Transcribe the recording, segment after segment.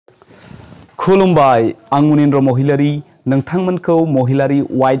खुलुमबाय आं मुनिन्द्र महिलारी नोंथांमोनखौ महिलारी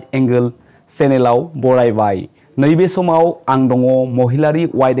wide angle चेनेलाव बरायबाय। नैबे समाव आं दङ महिलारी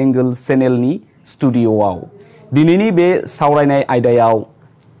वाइड एंगल चेनेलनि स्टुडिय'आव। दिनैनि बे सावरायनाय आयदायाव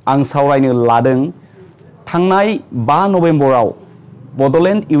आं सावरायनो लादों थांनाय 5 नभेम्बराव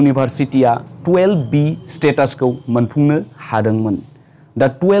बड'लेण्ड इउनिभारसिटिया 12B स्टेटासखौ मोनफुंनो हादोंमोन। दा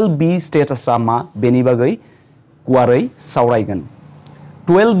 12B स्टेटासआ मा बेनि बागै गुवारै सावरायगोन।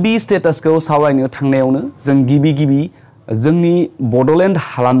 12B स्टेटासखौ सावरायनो थांनायावनो जों गिबि जोंनि बड'लेण्ड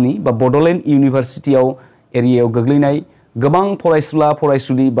हालामनि बा बड'लेण्ड इउनिभारसिटियाव एरियायाव गोग्लैनाय गोबां फरायसुला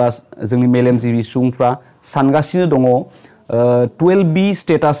फरायसुलि बा जोंनि मेलेमजिबि सुबुंफ्रा सानगासिनो दङ 12B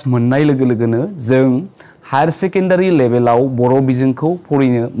स्टेटास मोननाय लोगो लोगोनो जों हायर सेकेन्डारि लेभेलाव बर' बिजोंखौ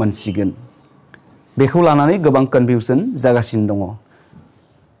फरायनो मोनसिगोन। बेखौ लानानै गोबां कनफिउजन जागासिनो दङ।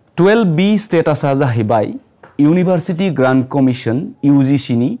 12B स्टेटासआ जाहैबाय इउनिभारसिटि ग्रान्ट कमिसन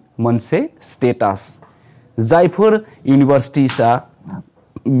UGC नि मोनसे स्टेटास। जायफोर इउनिभारसिटिसआ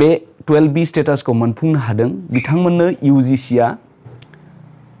बे 12B स्टेटासखौ मोनफुंनो हादों बिथांमोननो UGCआ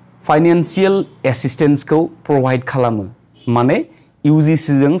फाइनेन्शियेल एसिस्टेन्सखौ प्रोवाइड खालामो। माने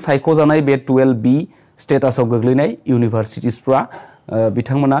UGCजों सायख'जानाय बे 12B स्टेटासआव गोग्लैनाय इउनिभारसिटिसफ्रा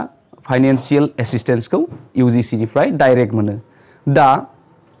बिथांमोना फाइनेन्शियेल एसिस्टेन्सखौ UGC निफ्राय डाइरेक्ट मोनो। दा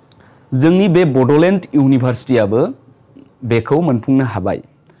जोंनि बे बड'लेण्ड इउनिभारसिटियाबो बेखौ मोनफुंनो हाबाय।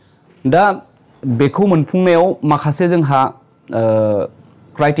 दा बेखौ मोनफुंनायाव माखासे जोंहा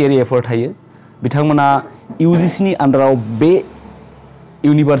क्राइटेरियाफोर थायो। बिथांमोना UGC नि आन्डाराव बे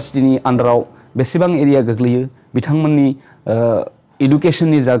इउनिभारसिटिनि आन्डाराव बेसेबां एरिया गोग्लैयो, बिथांमोननि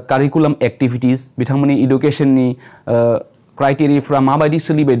इडुकेशननि जा कारिकुलाम एक्टिभिटिस, बिथांमोननि इडुकेशननि क्राइटेरियाफ्रा माबायदि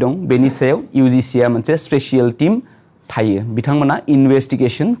सोलिबाय दं बेनि सायाव UGCआ मोनसे स्पेसियेल टीम थायो। बिथांमोना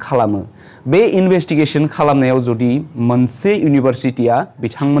इनभेस्टिगेशन खालामो। बे इनभेस्टिगेशन खालामनायाव जुदि मोनसे इउनिभारसिटिया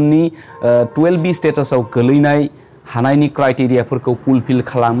बिथांमोननि 12B स्टेटासआव गोलैनाय हानायनि क्राइटेरियाफोरखौ फुलफिल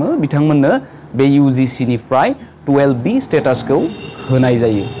खालामो, बिथांमोननो बे UGC निफ्राय 12B स्टेटासखौ होनाय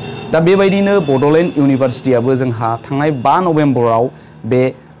जायो। दा बेबायदिनो बड'लेण्ड इउनिभारसिटियाबो जोंहा थांनाय 5 नभेम्बराव बे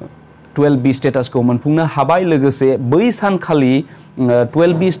 12B स्टेटासखौ मोनफुंनो हाबाय। लोगोसे बै सानखालि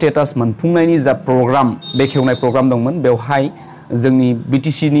 12B स्टेटास मोनफुंनायनि जा प्रग्राम बेखेवनाय प्रग्राम दंमोन, बेवहाय जोंनि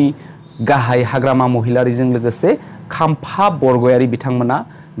BTC नि गाहाय हाग्रामा महिलारीजों लोगोसे खाम्फा बरगयारी बिथांमोना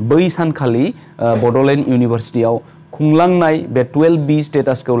बै सानखालि बड'लेण्ड इउनिभारसिटियाव खुंलांनाय बे 12B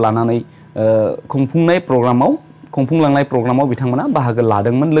स्टेटासखौ लानानै खुंफुंलांनाय प्रग्रामाव बिथांमोना बाहागो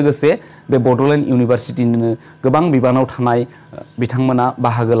लादोंमोन। लोगोसे बे बड'लेण्ड इउनिभारसिटिनिनो गोबां बिबानाव थानाय बिथांमोना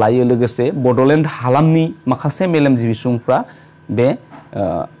बाहागो लायो। लोगोसे बड'लेण्ड हालामनि माखासे मेलेमजिबि सुबुंफ्रा बे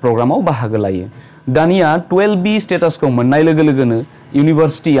प्रग्रामाव बाहागो लायो। दानिया 12B स्टेटासखौ मोननाय लोगो लोगोनो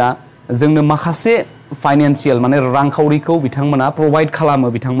इउनिभारसिटिया जोंनो माखासे फाइनेन्शियेल माने रांखावरिखौ बिथांमोना प्रोवाइड खालामो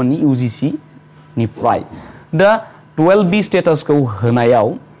बिथांमोननि UGC निफ्राय। दा 12B स्टेटासखौ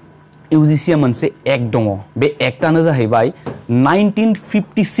होनायाव UGCआ मोनसे एक्ट दङ। बे एक्टआनो जाहैबाय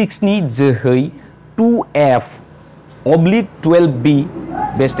 1956 नि जोहै 2F/12B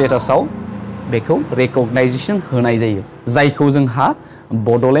बे स्टेटासआव बेखौ रेकगनाइजेसन होनाय जायो, जायखौ जोंहा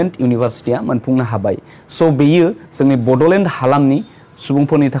बड'लेण्ड इउनिभारसिटिया मोनफुंनो हाबाय। स' बेयो जोंनि बड'लेण्ड हालामनि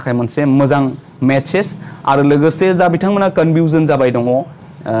सुबुंफोरनि थाखाय मोनसे मोजां मेसेज। आरो लोगोसे जा बिथांमोना कनफिउजन जाबाय दङ,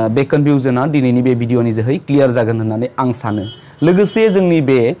 बे कनफिउजनआ दिनैनि बे भिडिअनि जोहै क्लियार जागोन होननानै आं सानो। लोगोसे जोंनि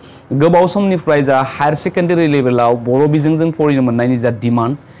बे गोबाव समनिफ्राय जा हायर सेकेन्डारि लेभेलाव बर' बिजोंजों फरायनो मोननायनि जा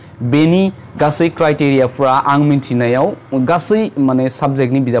डिमान्ड, बेनि गासै क्राइटेरियाफ्रा आं मिन्थिनायाव गासै माने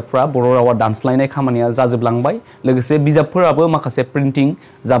साबजेक्टनि बिजाबफ्रा बर' रावा दानस्लायनाय खामानिया जाजोबलांबाय। लोगोसे बिजाबफोराबो माखासे प्रिन्टिं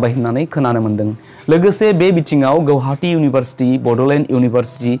जाबाय होननानै खोनानो मोन्दों। लोगोसे बे बिथिङाव Guwahati university, Bodoland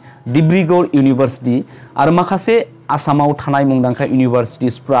university, Dibrugarh university आरो माखासे आसामाव थानाय मुंदांखा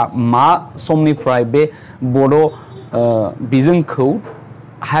इउनिभारसिटिसफ्रा मा समनिफ्राय बे बड' बिजोंखौ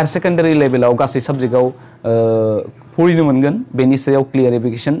हायर सेकेन्डारि लेभेलाव गासै साबजेक्टआव फरायनो मोनगोन बेनि सायाव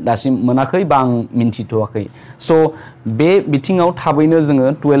क्लियारिफिकेसन दासिम मोनाखै बा आं मिन्थिथ'वाखै। स' बे बिथिङाव थाबैनो जोङो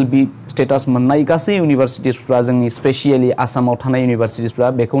 12B स्टेटास मोननाय गासै इउनिभारसिटिसफ्रा जोंनि स्पेसियेलि आसामाव थानाय इउनिभारसिटिसफ्रा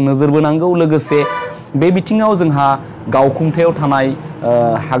बेखौ नोजोर बोनांगौ। लोगोसे बे बिथिङाव जोंहा गावखुंथायाव थानाय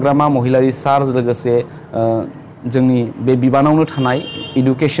हाग्रामा महिलारी सार, लोगोसे जोंनि बे बिबानावनो थानाय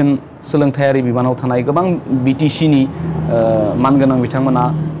इडुकेसन सोलोंथायारि बिबानाव थानाय गोबां BTC नि मानगोनां बिथांमोना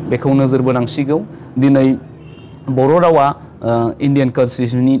बेखौ नोजोर बोनांसिगौ। दिनै बर' रावा इन्डियान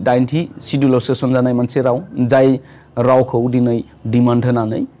कन्स्टिटिउसननि 9थि सिडिउलाव सोसनजानाय मोनसे राव, जाय रावखौ दिनै डिमान्ड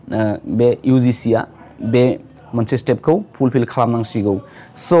होनानै बे UGCआ बे मोनसे स्टेपखौ फुलफिल खालामनांसिगौ।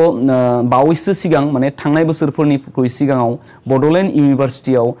 स' बावैसो सिगां माने थांनाय बोसोरफोरनिख्रुइ सिगाङाव बड'लेण्ड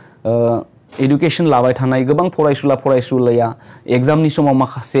इउनिभारसिटियाव एडुकेशन लाबाय थानाय गोबां फरायसुलाया एग्जामनि समाव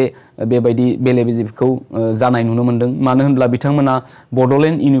माखासे बेबायदि बेले-बेजेफोरखौ जानाय नुनो मोनदों मानो होनब्ला बिथांमोना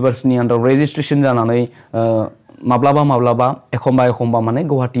बड'लेण्ड इउनिभार्सिटिनि आन्डाराव रेजिस्ट्रेसन जानानै माब्लाबा एखमबा माने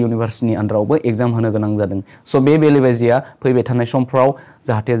गुवाहाटी इउनिभार्सिटिनि आन्डारावबो एग्जाम होनो गोनां जादों स' बे बेले-बेजेया फैबाय थानाय समफ्राव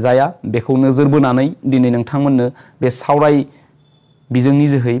जाहाथे जाया बेखौ नोजोर बोनानै दिनै नोंथांमोननो बे सावराय बिजोंनि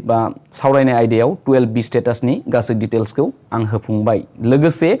जोहै बा सावरायनाय आयदायाव 12B स्टेटासनि गासै डिटेल्सखौ आं होफुंबाय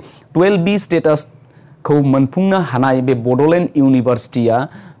लोगोसे 12B स्टेटासखौ मोनफुंनो हानाय बे बड'लेण्ड इउनिभार्सिटिया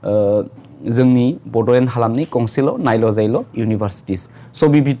जोंनि बड'लेण्ड हालामनि गंसेल' नायल' जायल' इउनिभार्सिटिस स'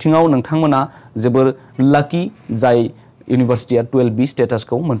 बे बिथिङाव नोंथांमोना जोबोर लाकि जाय इउनिभार्सिटिया 12B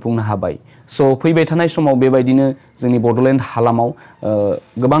स्टेटासखौ मोनफुंनो हाबाय स' फैबाय थानाय समाव बेबायदिनो जोंनि बड'लेण्ड हालामाव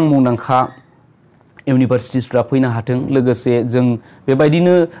गोबां मुंदांखा इउनिभार्सिटिसफ्रा फैनो हाथों लोगोसे जों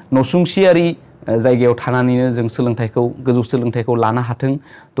बेबायदिनो नसुंसेयारि जायगायाव थानानैनो जों गोजौ सोलोंथाइखौ लानो हाथों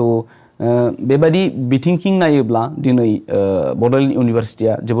थ' बेबायदि बिथिंखिं नायोब्ला दिनै बड'लेण्ड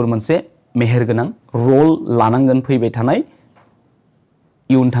इउनिभार्सिटिया जोबोर मोनसे मेहेरगोनां रल लानांगोन फैबाय थानाय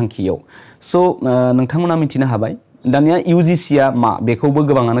इयुन थांखियाव स' नोंथांमोना मिथिनो हाबाय दानिया UGCआ मा बेखौबो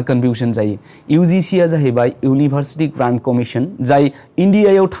गोबाङानो कनफिउजन जायो UGCआ जाहैबाय इउनिभार्सिटि ग्रान्ट कमिसन जाय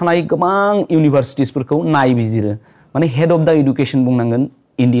इन्डियायाव थानाय गोबां इउनिभार्सिटिसफोरखौ नायबिजिरो माने हेड अफ द एडुकेसन बुंनांगोन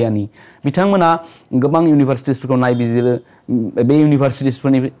इन्डियानि बिथांमोना गोबां इउनिभार्सिटिसफोरखौ नायबिजिरो बे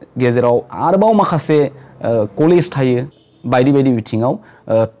इउनिभार्सिटिसफोरनि गेजेराव आरोबाव माखासे कलेज थायो बायदि बिथिङाव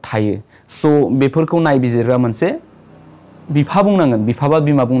थायो स' बेफोरखौ नायबिजिरग्रा मोनसे बिफा बुंनांगोन बिफा बा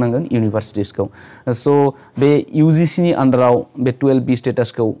बिमा बुंनांगोन इउनिभार्सिटिसखौ स' बे UGCनि आन्डाराव बे 12B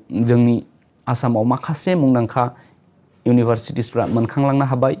स्टेटासखौ जोंनि आसामाव माखासे मुंदांखा इउनिभार्सिटिसफ्रा मोनखांलांनो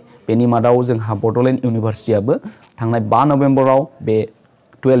हाबाय बेनि मादाव जोंहा बड'लेण्ड इउनिभार्सिटियाबो थांनाय 5 नभेम्बराव बे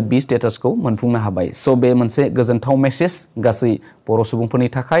 12B स्टेटासखौ मोनफुंनो हाबाय स' बे मोनसे गोजोनथाव मेसेज गासै बर' सुबुंफोरनि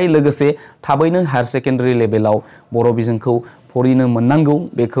थाखाय लोगोसे थाबैनो हायार सेकेन्डारि लेभेलाव बर' बिजोंखौ फरायनो मोननांगौ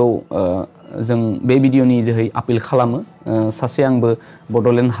बेखौ जों बे भिडिअनि जोहै आपिल खालामो सासे आंबो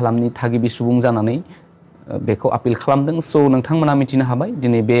बड'लेण्ड हालामनि थागिबि सुबुं जानानै बेखौ आपिल खालामदों स' नोंथांमोना मिथिनो हाबाय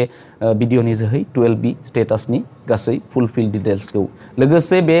दिनै बे भिडिअनि जोहै 12B स्टेटासनि गासै फुलफिल डिटेल्सखौ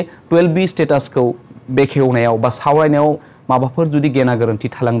लोगोसे बे 12B स्टेटासखौ बेखेवनायाव बा सावरायनायाव माबाफोर जुदि गेना गोरोन्थि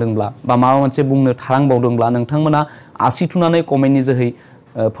थालांदोंब्ला बा माबा मोनसे बुंनो थालांबावदोंब्ला नोंथांमोना आसि थुनानै कमेन्टनि जोहै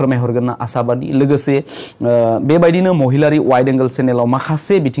फोरमायहरगोन आसाबादि लोगोसे बेबायदिनो महिलारि वाइड एंगल चेनेलाव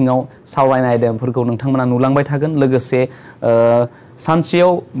माखासे बिथिङाव सावरायनाय आयदाफोरखौ नोंथांमोना नुलांबाय थागोन लोगोसे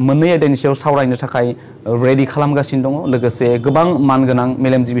सानसेयाव मोननै आयदानि सायाव सावरायनो थाखाय रेडि खालामगासिनो दङ लोगोसे गोबां मानगोनां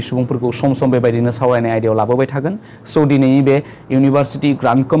मेलेमजिबि सुबुंफोरखौ सम बेबायदिनो सावरायनाय आयदायाव लाबोबाय थागोन स' दिनैनि बे इउनिभार्सिटि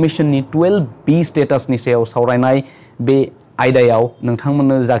ग्रान्ट कमिसननि 12B स्टेटासनि सायाव सावरायनाय बे आयदायाव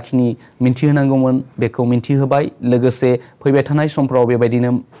नोंथांमोननो जाखिनि मिन्थिहोनांगौमोन बेखौ मिन्थिहोबाय लोगोसे फैबाय थानाय समफ्राव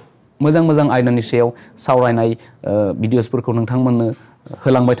बेबायदिनो मोजां आयदानि सायाव सावरायनाय भिडिअसफोरखौ नोंथांमोननो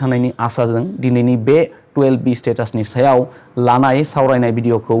होलांबाय थानायनि आसाजों दिनैनि बे 12B स्टेटासनि सायाव लानाय सावरायनाय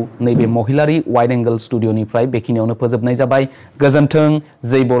भिडिअखौ नैबे महिलारि वाइड एंगल स्टुडिअनिफ्राय बेखिनियावनो फोजोबनाय जाबाय गोजोन्थों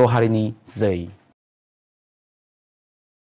जै बर' हारिनि जै